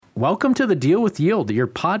Welcome to the Deal with Yield, your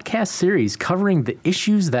podcast series covering the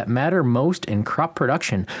issues that matter most in crop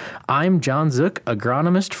production. I'm John Zook,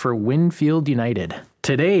 agronomist for Winfield United.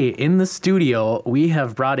 Today in the studio, we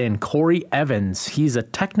have brought in Corey Evans. He's a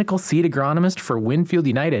technical seed agronomist for Winfield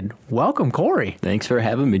United. Welcome, Corey. Thanks for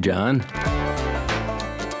having me, John.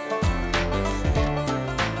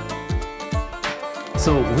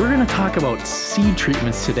 So we're going to talk about seed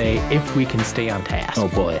treatments today if we can stay on task. Oh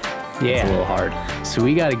boy, yeah, it's a little hard. So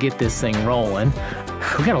we got to get this thing rolling.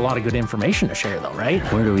 We got a lot of good information to share though, right?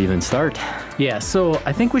 Where do we even start? Yeah, so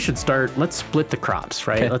I think we should start, let's split the crops,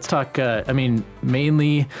 right? Okay. Let's talk,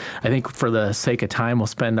 mainly, I think for the sake of time, we'll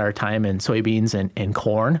spend our time in soybeans and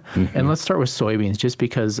corn. Mm-hmm. And let's start with soybeans just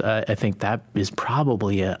because I think that is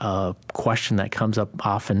probably a question that comes up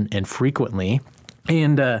often and frequently.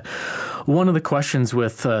 And one of the questions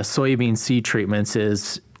with soybean seed treatments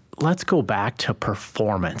is, let's go back to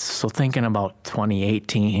performance. So thinking about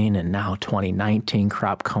 2018 and now 2019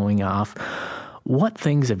 crop coming off, what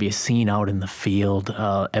things have you seen out in the field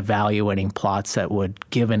evaluating plots that would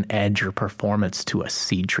give an edge or performance to a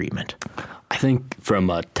seed treatment? I think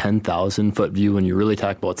from a 10,000 foot view, when you really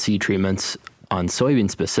talk about seed treatments on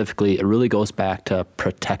soybeans specifically, it really goes back to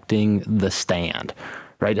protecting the stand.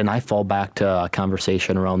 Right, and I fall back to a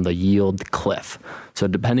conversation around the yield cliff. So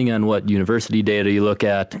depending on what university data you look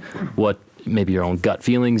at, what maybe your own gut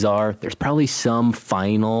feelings are, there's probably some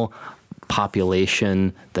final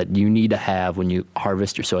population that you need to have when you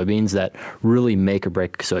harvest your soybeans that really make or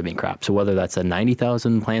break a soybean crop. So whether that's a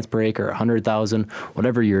 90,000 plants per acre, 100,000,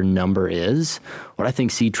 whatever your number is, what I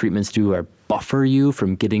think seed treatments do are buffer you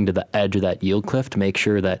from getting to the edge of that yield cliff to make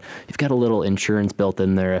sure that you've got a little insurance built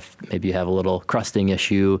in there if maybe you have a little crusting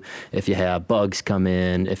issue, if you have bugs come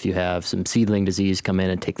in, if you have some seedling disease come in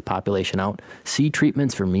and take the population out. Seed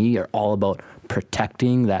treatments for me are all about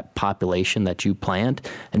protecting that population that you plant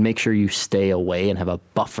and make sure you stay away and have a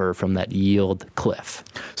buffer from that yield cliff.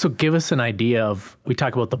 So give us an idea of, we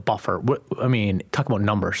talk about the buffer. Talk about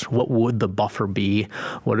numbers. What would the buffer be?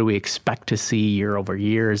 What do we expect to see year over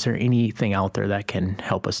year? Is there anything out there that can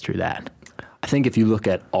help us through that? I think if you look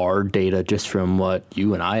at our data just from what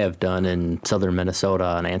you and I have done in southern Minnesota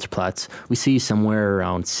on answer plots, we see somewhere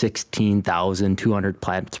around 16,200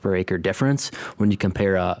 plants per acre difference when you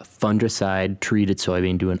compare a fungicide treated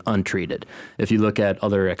soybean to an untreated. If you look at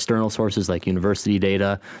other external sources like university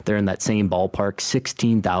data, they're in that same ballpark,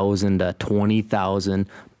 16,000 to 20,000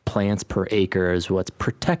 plants per acre is what's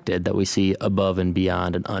protected that we see above and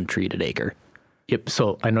beyond an untreated acre. Yep.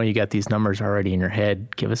 So I know you got these numbers already in your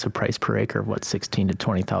head. Give us a price per acre of what 16 to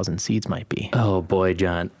 20,000 seeds might be. Oh boy,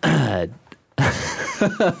 John.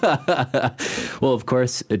 Well, of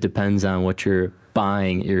course, it depends on what you're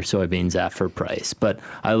buying your soybeans at for price. But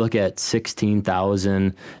I look at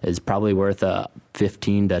 16,000 is probably worth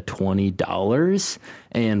 $15 to $20.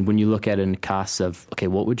 And when you look at it in costs of, okay,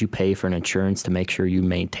 what would you pay for an insurance to make sure you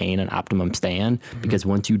maintain an optimum stand? Mm-hmm. Because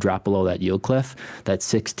once you drop below that yield cliff, that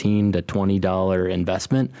 $16 to $20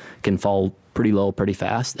 investment can fall pretty low pretty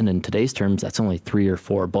fast. And in today's terms, that's only 3 or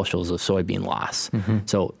 4 bushels of soybean loss. Mm-hmm.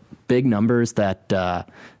 So big numbers that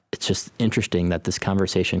it's just interesting that this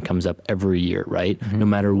conversation comes up every year, right? Mm-hmm. No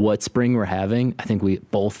matter what spring we're having, I think we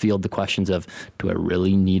both field the questions of, do I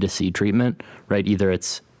really need a seed treatment, right? Either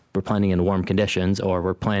it's we're planting in warm conditions or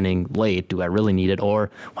we're planting late, do I really need it?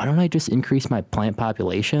 Or why don't I just increase my plant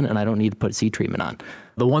population and I don't need to put seed treatment on?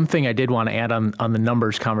 The one thing I did want to add on the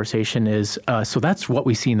numbers conversation is, so that's what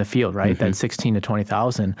we see in the field, right? Mm-hmm. That 16 to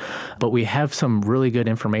 20,000. But we have some really good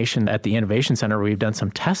information at the Innovation Center where we've done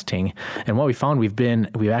some testing. And what we found,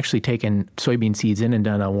 we've actually taken soybean seeds in and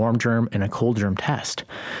done a warm germ and a cold germ test.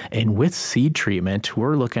 And with seed treatment,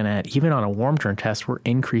 we're looking at, even on a warm germ test, we're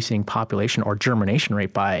increasing population or germination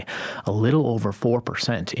rate by a little over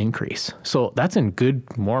 4% increase. So that's in good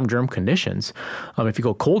warm germ conditions. If you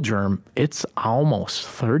go cold germ, it's almost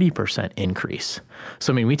 30% increase.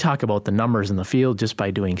 So, we talk about the numbers in the field just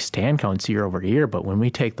by doing stand counts year over year, but when we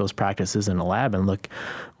take those practices in the lab and look,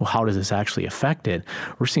 well, how does this actually affect it?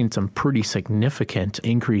 We're seeing some pretty significant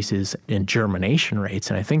increases in germination rates,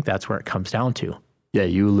 and I think that's where it comes down to. Yeah,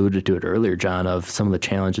 you alluded to it earlier, John, of some of the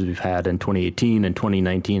challenges we've had in 2018 and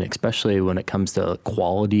 2019, especially when it comes to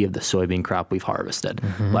quality of the soybean crop we've harvested.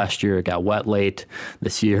 Mm-hmm. Last year, it got wet late.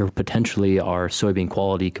 This year, potentially, our soybean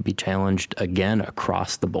quality could be challenged again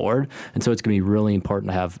across the board. And so it's going to be really important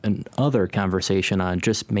to have another conversation on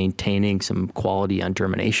just maintaining some quality on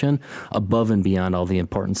germination above and beyond all the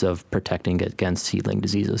importance of protecting against seedling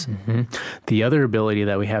diseases. Mm-hmm. The other ability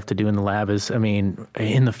that we have to do in the lab is, in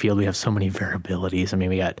the field, we have so many variabilities.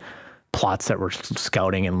 We got plots that we're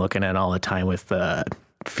scouting and looking at all the time with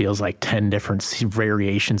feels like 10 different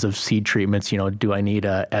variations of seed treatments. Do I need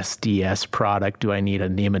a SDS product? Do I need a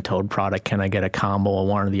nematode product? Can I get a combo of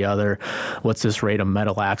one or the other? What's this rate of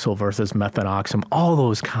metalaxyl versus methanoxam? All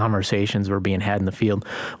those conversations were being had in the field.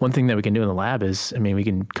 One thing that we can do in the lab is, we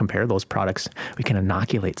can compare those products. We can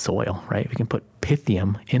inoculate soil, right? We can put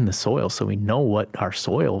Pythium in the soil so we know what our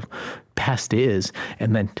soil pest is,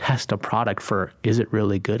 and then test a product for, is it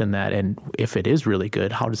really good in that? And if it is really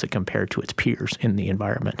good, how does it compare to its peers in the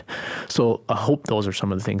environment? So I hope those are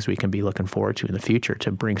some of the things we can be looking forward to in the future,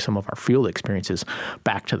 to bring some of our field experiences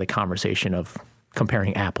back to the conversation of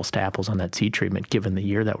comparing apples to apples on that seed treatment, given the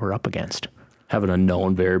year that we're up against. Having a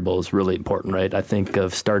known variable is really important, right? I think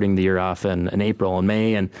of starting the year off in April and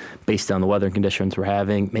May, and based on the weather conditions we're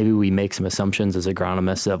having, maybe we make some assumptions as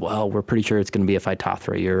agronomists of, well, we're pretty sure it's going to be a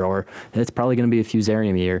Phytophthora year, or it's probably going to be a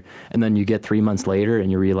Fusarium year. And then you get 3 months later and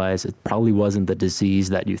you realize it probably wasn't the disease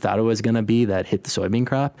that you thought it was going to be that hit the soybean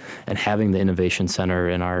crop. And having the Innovation Center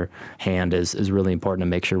in our hand is really important to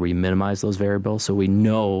make sure we minimize those variables so we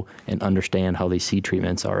know and understand how these seed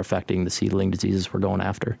treatments are affecting the seedling diseases we're going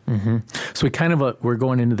after. Mm-hmm. So we're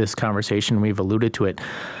going into this conversation, we've alluded to it.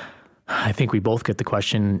 I think we both get the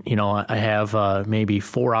question, I have maybe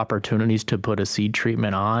 4 opportunities to put a seed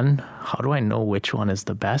treatment on. How do I know which one is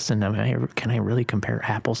the best? And can I really compare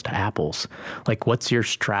apples to apples? Like, what's your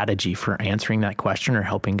strategy for answering that question or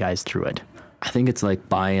helping guys through it? I think it's like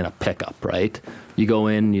buying a pickup, right? You go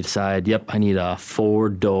in and you decide, yep, I need a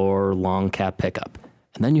 4-door long cab pickup.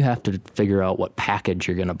 And then you have to figure out what package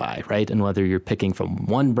you're going to buy, right? And whether you're picking from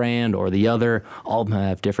one brand or the other, all of them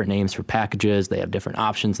have different names for packages. They have different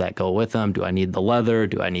options that go with them. Do I need the leather?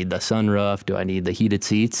 Do I need the sunroof? Do I need the heated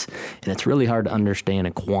seats? And it's really hard to understand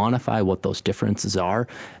and quantify what those differences are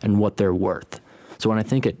and what they're worth. So when I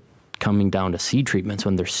think it coming down to seed treatments,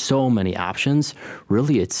 when there's so many options,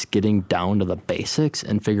 really it's getting down to the basics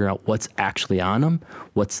and figuring out what's actually on them,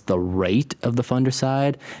 what's the rate of the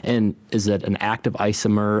fungicide, and is it an active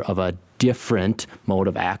isomer of a different mode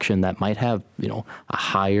of action that might have, a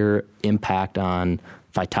higher impact on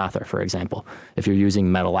Phytophthora, for example. If you're using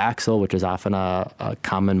metalaxyl, which is often a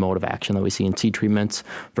common mode of action that we see in seed treatments,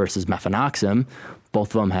 versus methanoxam,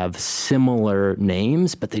 both of them have similar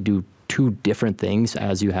names, but they do 2 different things,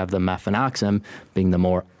 as you have the methanoxam being the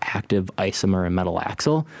more active isomer in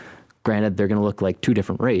metalaxyl. Granted, they're going to look like 2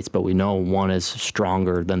 different rates, but we know one is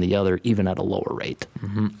stronger than the other, even at a lower rate.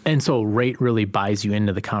 Mm-hmm. And so rate really buys you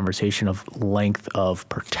into the conversation of length of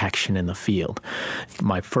protection in the field.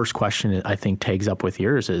 My first question, I think, tags up with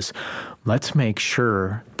yours is, let's make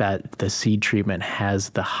sure that the seed treatment has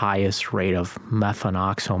the highest rate of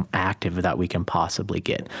methanoxam active that we can possibly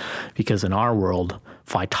get. Because in our world,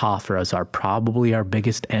 Phytophoras are probably our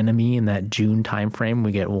biggest enemy in that June timeframe.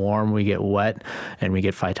 We get warm, we get wet, and we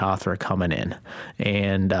get Phytophthora coming in.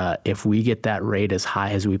 And if we get that rate as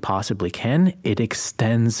high as we possibly can, it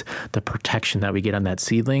extends the protection that we get on that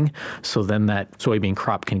seedling. So then that soybean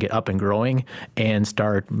crop can get up and growing and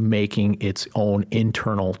start making its own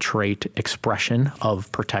internal trait expression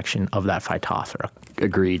of protection of that Phytophthora.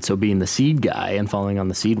 Agreed. So being the seed guy and following on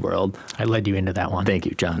the seed world. I led you into that one. Thank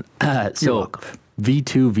you, John. You're welcome.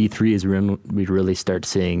 V2, V3 is when we really start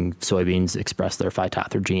seeing soybeans express their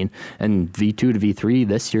Phytophthora gene. And V2 to V3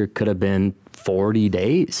 this year could have been 40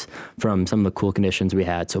 days from some of the cool conditions we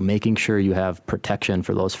had. So making sure you have protection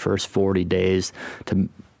for those first 40 days to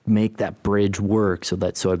make that bridge work so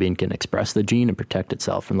that soybean can express the gene and protect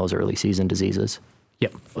itself from those early season diseases.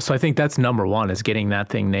 Yep. So I think that's number one, is getting that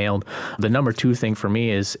thing nailed. The number 2 thing for me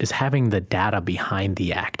is having the data behind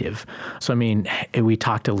the active. So, we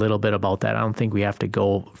talked a little bit about that. I don't think we have to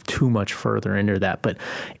go too much further into that, but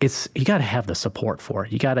you got to have the support for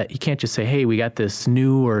it. You can't just say, hey, we got this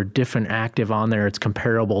new or different active on there. It's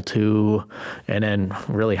comparable to, and then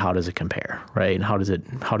really, how does it compare, right? And how does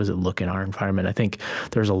it look in our environment? I think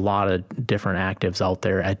there's a lot of different actives out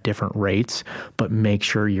there at different rates, but make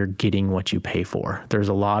sure you're getting what you pay for. There's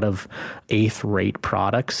a lot of 8th rate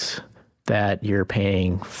products that you're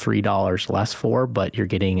paying $3 less for, but you're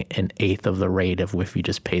getting an 1/8 of the rate of if you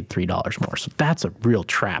just paid $3 more. So that's a real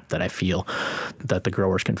trap that I feel that the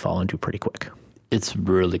growers can fall into pretty quick. It's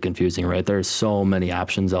really confusing, right? There's so many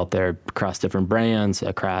options out there across different brands,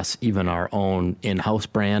 across even our own in-house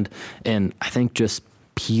brand. And I think just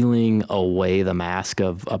peeling away the mask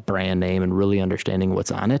of a brand name and really understanding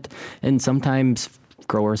what's on it. And sometimes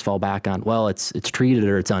growers fall back on, well, it's treated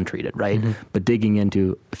or it's untreated, right? Mm-hmm. But digging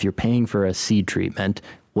into, if you're paying for a seed treatment,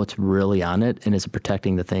 what's really on it, and is it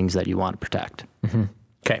protecting the things that you want to protect? Mm-hmm.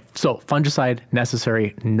 Okay, so fungicide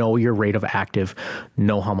necessary, know your rate of active,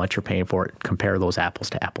 know how much you're paying for it, compare those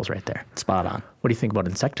apples to apples right there. Spot on. What do you think about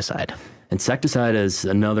insecticide? Insecticide is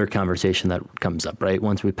another conversation that comes up, right?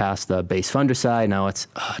 Once we pass the base fungicide, now it's,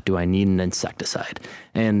 do I need an insecticide?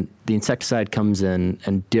 And the insecticide comes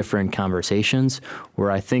in different conversations.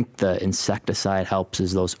 Where I think the insecticide helps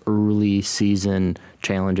is those early season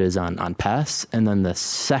challenges on pests. And then the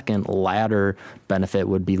second ladder benefit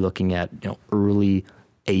would be looking at early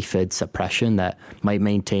aphid suppression that might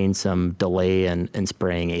maintain some delay in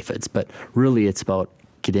spraying aphids. But really it's about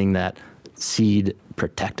getting that seed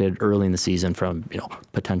protected early in the season from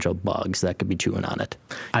potential bugs that could be chewing on it.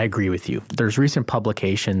 I agree with you. There's recent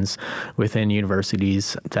publications within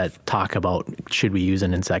universities that talk about should we use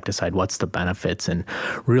an insecticide, what's the benefits, and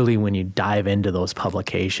really when you dive into those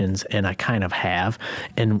publications, and I kind of have,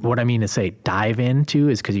 and what I mean to say dive into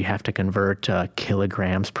is because you have to convert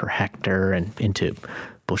kilograms per hectare and into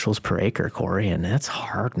bushels per acre, Corey, and that's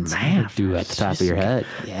hard math. Do at the top of your head.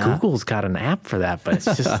 Yeah. Google's got an app for that, but it's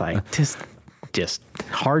just like just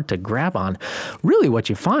hard to grab on. Really what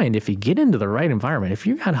you find if you get into the right environment, if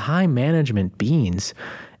you got high management beans,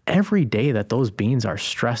 every day that those beans are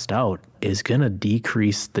stressed out is going to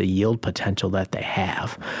decrease the yield potential that they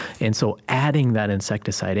have. And so adding that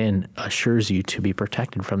insecticide in assures you to be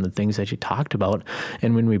protected from the things that you talked about.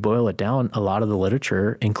 And when we boil it down, a lot of the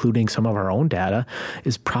literature, including some of our own data,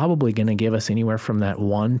 is probably going to give us anywhere from that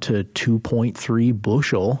 1 to 2.3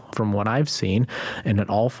 bushel from what I've seen. And it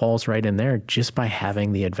all falls right in there just by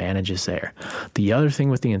having the advantages there. The other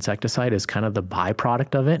thing with the insecticide is kind of the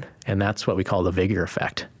byproduct of it, and that's what we call the vigor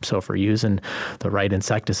effect. So if we're using the right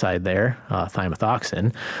insecticide there,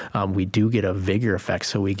 thimethoxin, we do get a vigor effect,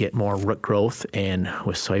 so we get more root growth. And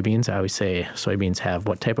with soybeans, I always say soybeans have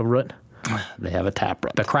what type of root? They have a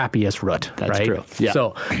taproot. The crappiest root, That's right? true. Yeah.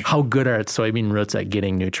 So how good are soybean roots at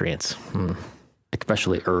getting nutrients?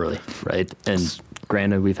 Especially early, right? And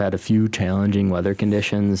granted, we've had a few challenging weather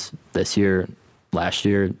conditions this year. Last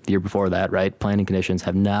year, the year before that, right? Planting conditions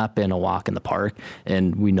have not been a walk in the park.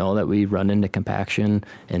 And we know that we run into compaction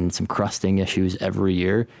and some crusting issues every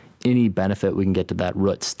year. Any benefit we can get to that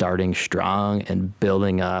root starting strong and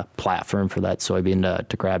building a platform for that soybean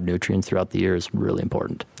to grab nutrients throughout the year is really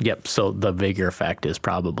important. Yep. So the vigor effect is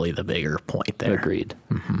probably the bigger point there. Agreed.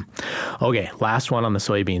 Mm-hmm. Okay. Last one on the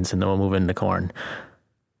soybeans, and then we'll move into corn.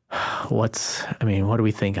 What do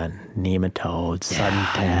we think on nematodes, sudden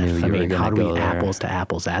death? How do we apples to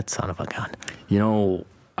apples that son of a gun?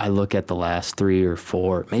 I look at the last 3 or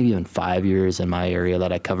 4, maybe even 5 years in my area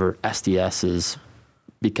that I cover, SDS is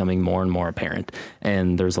becoming more and more apparent.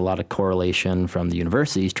 And there's a lot of correlation from the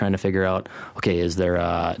universities trying to figure out, okay, is there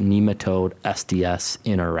a nematode SDS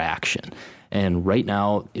interaction? And right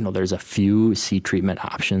now, there's a few seed treatment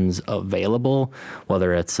options available,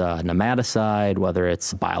 whether it's a nematicide, whether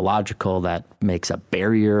it's biological that makes a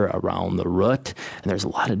barrier around the root. And there's a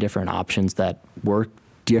lot of different options that work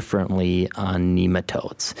differently on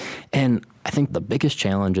nematodes. And I think the biggest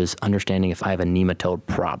challenge is understanding if I have a nematode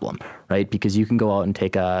problem, right? Because you can go out and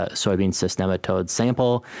take a soybean cyst nematode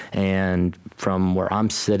sample, and from where I'm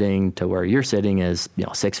sitting to where you're sitting is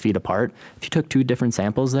 6 feet apart. If you took 2 different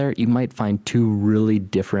samples there, you might find 2 really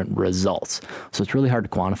different results. So it's really hard to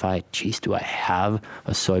quantify, do I have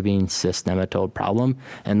a soybean cyst nematode problem?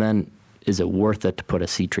 And then is it worth it to put a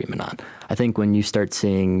seed treatment on? I think when you start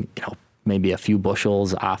seeing, maybe a few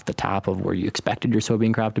bushels off the top of where you expected your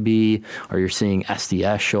soybean crop to be, or you're seeing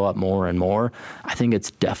SDS show up more and more, I think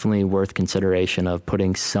it's definitely worth consideration of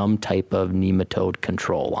putting some type of nematode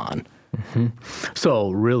control on. Mm-hmm.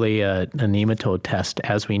 So really a nematode test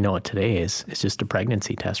as we know it today is just a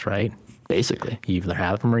pregnancy test, right? Basically. You either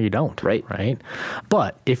have them or you don't. Right.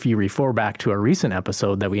 But if you refer back to a recent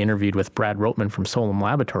episode that we interviewed with Brad Rotman from Solem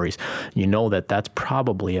Laboratories, you know that that's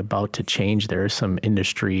probably about to change. There's some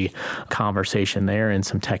industry conversation there and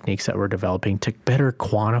some techniques that we're developing to better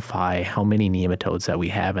quantify how many nematodes that we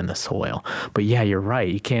have in the soil. But yeah, you're right.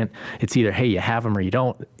 You can't, it's either, hey, you have them or you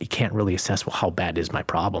don't. You can't really assess, well, how bad is my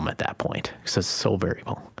problem at that point? Because it's so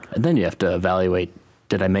variable. And then you have to evaluate,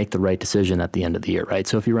 did I make the right decision at the end of the year, right?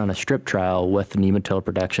 So if you run a strip trial with nematode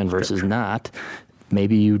protection versus not,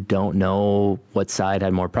 maybe you don't know what side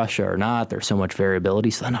had more pressure or not. There's so much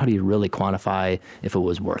variability. So then how do you really quantify if it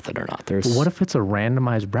was worth it or not? But what if it's a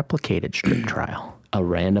randomized replicated strip trial? A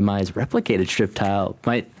randomized replicated strip trial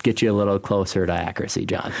might get you a little closer to accuracy,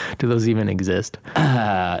 John. Do those even exist?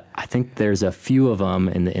 I think there's a few of them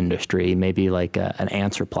in the industry. Maybe like an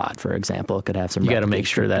answer plot, for example, could have some. You got to make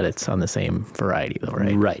sure that it's on the same variety, though,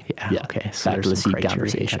 right? Right. Yeah. Okay. So back to the seed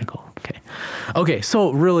conversation. Okay.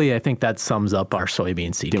 So really, I think that sums up our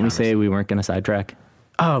soybean seed. Didn't we say we weren't going to sidetrack?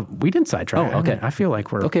 We didn't sidetrack. Oh, okay. I feel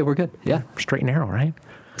like we're good. Yeah. straight and narrow, right?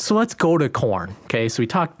 So let's go to corn. Okay, so we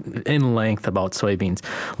talked in length about soybeans.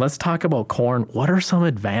 Let's talk about corn. What are some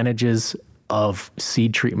advantages of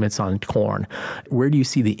seed treatments on corn? Where do you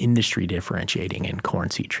see the industry differentiating in corn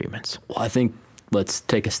seed treatments? Well, I think let's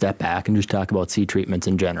take a step back and just talk about seed treatments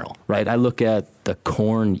in general, right? I look at the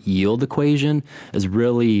corn yield equation as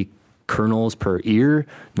really kernels per ear,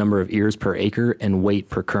 number of ears per acre, and weight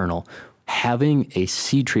per kernel. Having a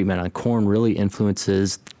seed treatment on corn really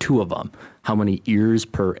influences two of them: how many ears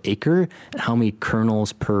per acre and how many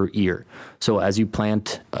kernels per ear. So as you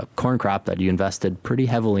plant a corn crop that you invested pretty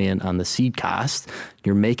heavily in on the seed cost,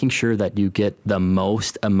 you're making sure that you get the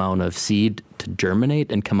most amount of seed to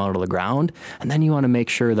germinate and come out of the ground. And then you want to make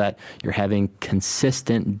sure that you're having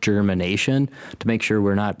consistent germination to make sure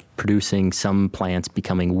we're not producing some plants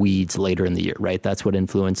becoming weeds later in the year, right? That's what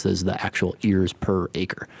influences the actual ears per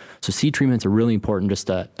acre. So seed treatments are really important just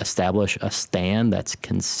to establish a stand that's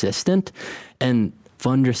consistent, and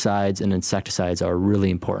fungicides and insecticides are a really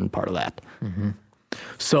important part of that. Mm-hmm.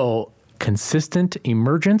 So consistent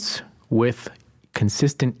emergence with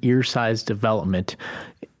consistent ear size development.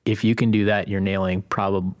 If you can do that, you're nailing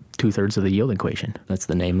probably 2/3 of the yield equation. That's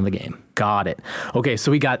the name of the game. Got it. Okay,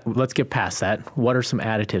 so let's get past that. What are some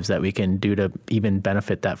additives that we can do to even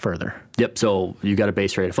benefit that further? Yep, so you've got a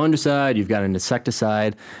base rate of fungicide, you've got an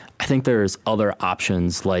insecticide. I think there's other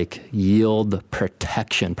options like yield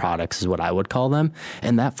protection products is what I would call them,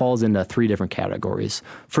 and that falls into 3 different categories.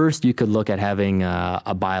 First, you could look at having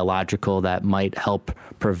a biological that might help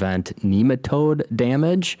prevent nematode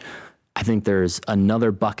damage. I think there's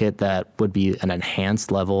another bucket that would be an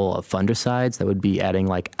enhanced level of fungicides that would be adding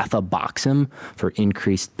like ethaboxam for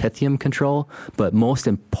increased pythium control. But most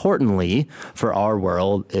importantly for our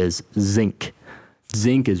world is zinc.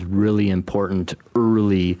 Zinc is really important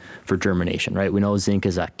early for germination, right? We know zinc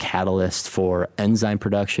is a catalyst for enzyme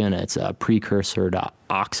production. It's a precursor to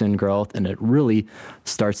auxin growth, and it really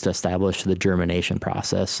starts to establish the germination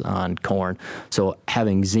process on corn. So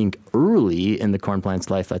having zinc early in the corn plant's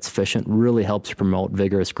life that's efficient really helps promote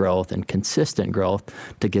vigorous growth and consistent growth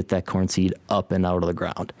to get that corn seed up and out of the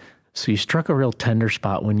ground. So you struck a real tender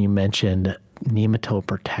spot when you mentioned nematode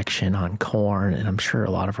protection on corn, and I'm sure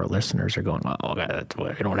a lot of our listeners are going, well,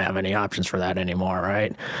 we don't have any options for that anymore,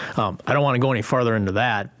 right? I don't want to go any farther into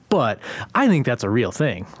that, but I think that's a real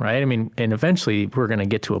thing, right? I mean, and eventually we're going to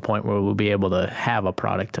get to a point where we'll be able to have a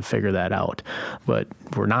product to figure that out, but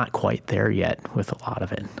we're not quite there yet with a lot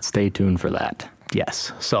of it. Stay tuned for that.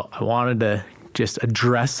 Yes. So I wanted to just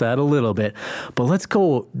address that a little bit, but let's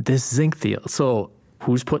go this zinc deal. So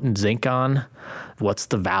who's putting zinc on? What's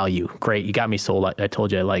the value? Great, you got me sold. I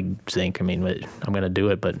told you I like zinc. I mean, I'm going to do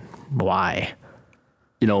it, but why?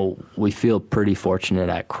 You know, we feel pretty fortunate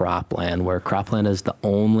at Cropland, where Cropland is the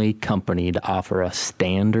only company to offer a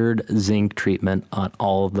standard zinc treatment on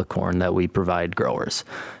all of the corn that we provide growers.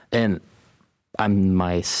 And I'm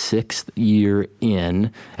my 6th year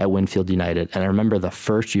in at Winfield United, and I remember the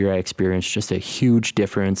first year I experienced just a huge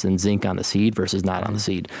difference in zinc on the seed versus not on the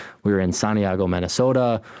seed. We were in Santiago,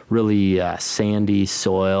 Minnesota, really sandy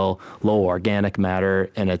soil, low organic matter,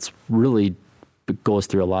 and it's really goes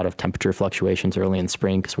through a lot of temperature fluctuations early in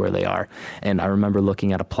spring because where they are. And I remember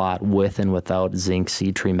looking at a plot with and without zinc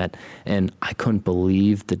seed treatment, and I couldn't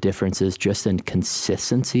believe the differences just in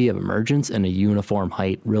consistency of emergence and a uniform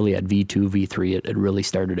height. Really at V2, V3, it really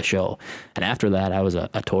started to show. And after that, I was a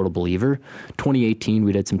total believer. 2018,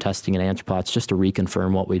 we did some testing in answer plots just to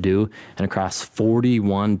reconfirm what we do. And across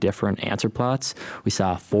 41 different answer plots, we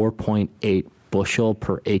saw a 4.8 bushel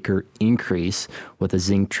per acre increase with a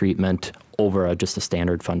zinc treatment over just a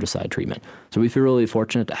standard fungicide treatment. So we feel really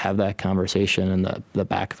fortunate to have that conversation in the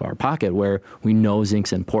back of our pocket where we know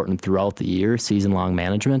zinc's important throughout the year, season-long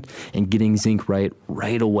management, and getting zinc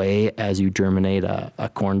right away as you germinate a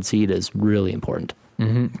corn seed is really important.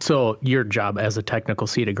 Mm-hmm. So your job as a technical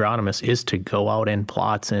seed agronomist is to go out in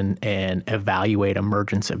plots and evaluate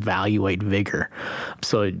emergence, evaluate vigor.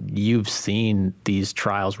 So you've seen these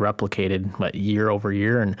trials replicated year over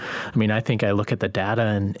year. And I mean, I think I look at the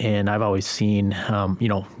data and I've always seen,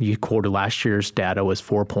 you quoted last year's data was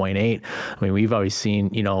 4.8. I mean, we've always seen,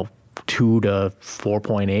 2 to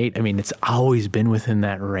 4.8. I mean, it's always been within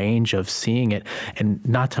that range of seeing it. And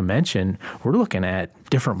not to mention, we're looking at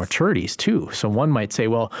different maturities too. So one might say,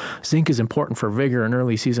 well, zinc is important for vigor and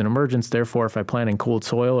early season emergence. Therefore, if I plant in cold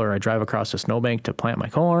soil or I drive across a snowbank to plant my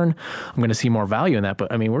corn, I'm going to see more value in that.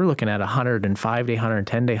 But I mean, we're looking at 105-day,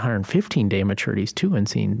 110-day, 115-day maturities too and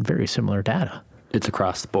seeing very similar data. It's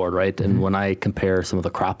across the board, right? Mm-hmm. And when I compare some of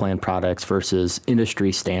the cropland products versus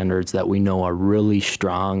industry standards that we know are really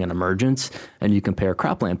strong in emergence, and you compare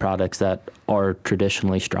cropland products that are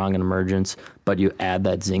traditionally strong in emergence, but you add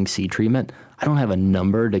that zinc seed treatment, I don't have a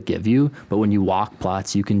number to give you, but when you walk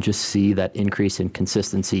plots, you can just see that increase in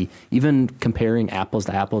consistency, even comparing apples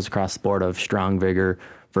to apples across the board of strong vigor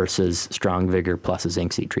versus strong vigor plus a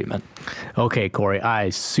zinc seed treatment. Okay, Corey,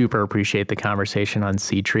 I super appreciate the conversation on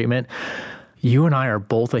seed treatment. You and I are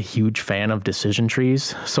both a huge fan of decision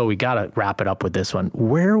trees, so we got to wrap it up with this one.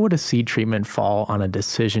 Where would a seed treatment fall on a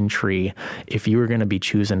decision tree if you were going to be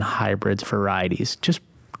choosing hybrids varieties? Just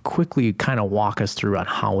quickly kind of walk us through on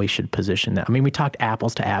how we should position that. I mean, we talked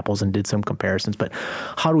apples to apples and did some comparisons, but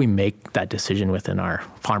how do we make that decision within our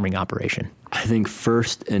farming operation? I think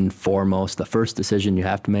first and foremost, the first decision you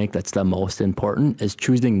have to make that's the most important is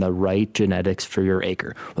choosing the right genetics for your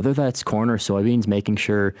acre. Whether that's corn or soybeans, making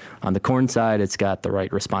sure on the corn side it's got the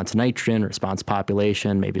right response to nitrogen, response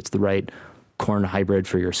population, maybe it's the right corn hybrid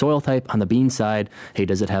for your soil type. On the bean side, hey,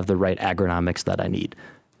 does it have the right agronomics that I need?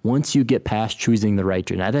 Once you get past choosing the right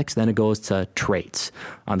genetics, then it goes to traits.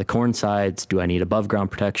 On the corn sides, do I need above ground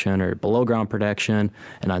protection or below ground protection?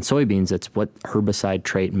 And on soybeans, it's what herbicide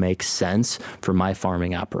trait makes sense for my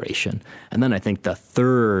farming operation. And then I think the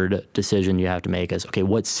third decision you have to make is, okay,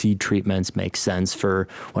 what seed treatments make sense for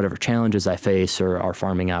whatever challenges I face or our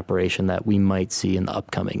farming operation that we might see in the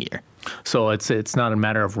upcoming year. So it's not a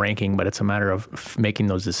matter of ranking, but it's a matter of making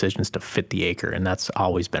those decisions to fit the acre, and that's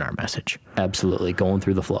always been our message. Absolutely, going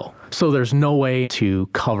through the flow. So there's no way to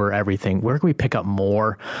cover everything. Where can we pick up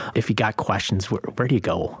more? If you got questions, where do you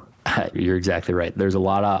go? You're exactly right. There's a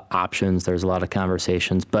lot of options. There's a lot of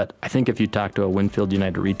conversations. But I think if you talk to a Winfield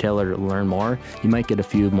United retailer to learn more, you might get a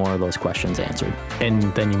few more of those questions answered. And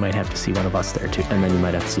then you might have to see one of us there too. And then you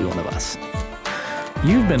might have to see one of us.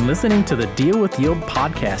 You've been listening to the Deal with Yield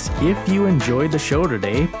podcast. If you enjoyed the show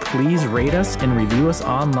today, please rate us and review us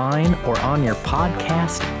online or on your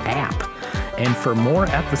podcast app. And for more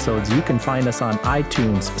episodes, you can find us on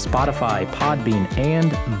iTunes, Spotify, Podbean, and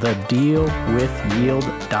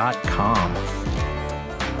thedealwithyield.com.